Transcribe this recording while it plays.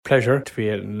pleasure to be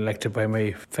elected by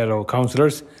my fellow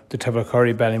councillors. The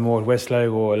Tubbercurry, Ballymote, West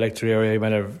Sligo electorate area,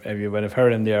 you might have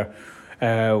heard in there.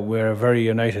 We're a very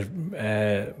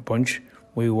united bunch.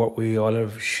 We all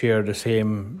have shared the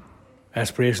same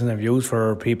aspirations and views for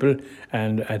our people,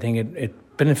 and I think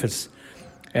it benefits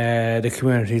the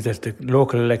communities that the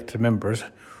local elected members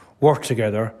work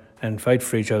together and fight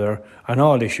for each other on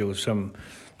all issues, from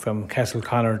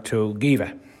Cllr to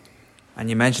Giva. And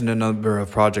you mentioned a number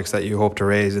of projects that you hope to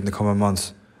raise in the coming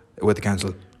months with the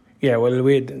council. Yeah, well,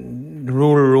 the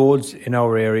rural roads in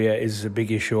our area is a big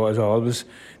issue as always.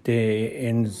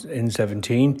 In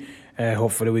 17,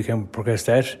 hopefully we can progress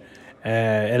that.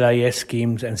 LIS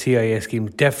schemes and CIS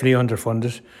schemes definitely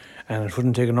underfunded, and it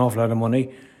wouldn't take an awful lot of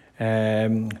money.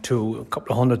 To a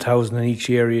couple of 100,000 in each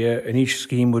area, in each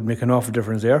scheme would make an awful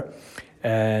difference there.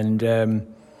 And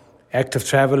active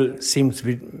travel seems to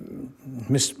be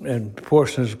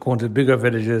proportionate going to bigger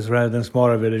villages rather than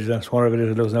smaller villages, and smaller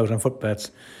villages are losing out on footpaths.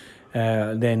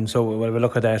 So we'll have a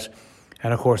look at that.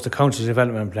 And of course, the council's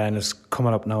development plan is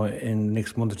coming up now in the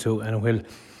next month or two, and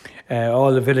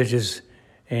all the villages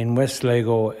in West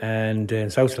Sligo and in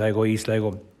South Sligo, East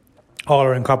Sligo, all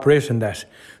are incorporated in that.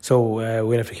 So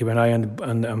we'll have to keep an eye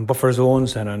on buffer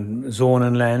zones and on zone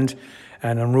and land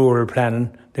and on rural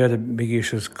planning. They're the big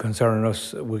issues concerning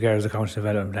us regards the council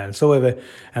development plan. So and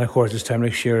of course this time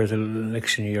next year is an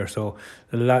election year, so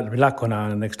there'll be a lot going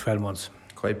on in the next 12 months.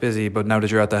 Quite busy, but now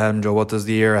that you're at the helm, Joe, what does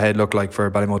the year ahead look like for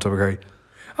Ballymote-Tubbercurry?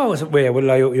 This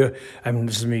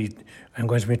is me. I'm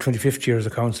going to be 25th year as a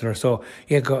councillor, so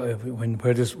where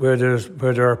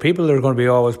there are people, there are going to be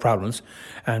always problems,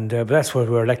 and but that's what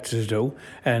we're elected to do,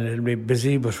 and it'll be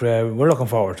busy, but we're looking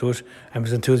forward to it. I'm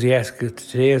as enthusiastic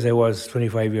today as I was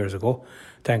 25 years ago.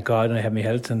 Thank God, and I have my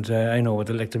health, and I know with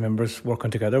elected members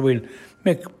working together, we'll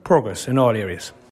make progress in all areas.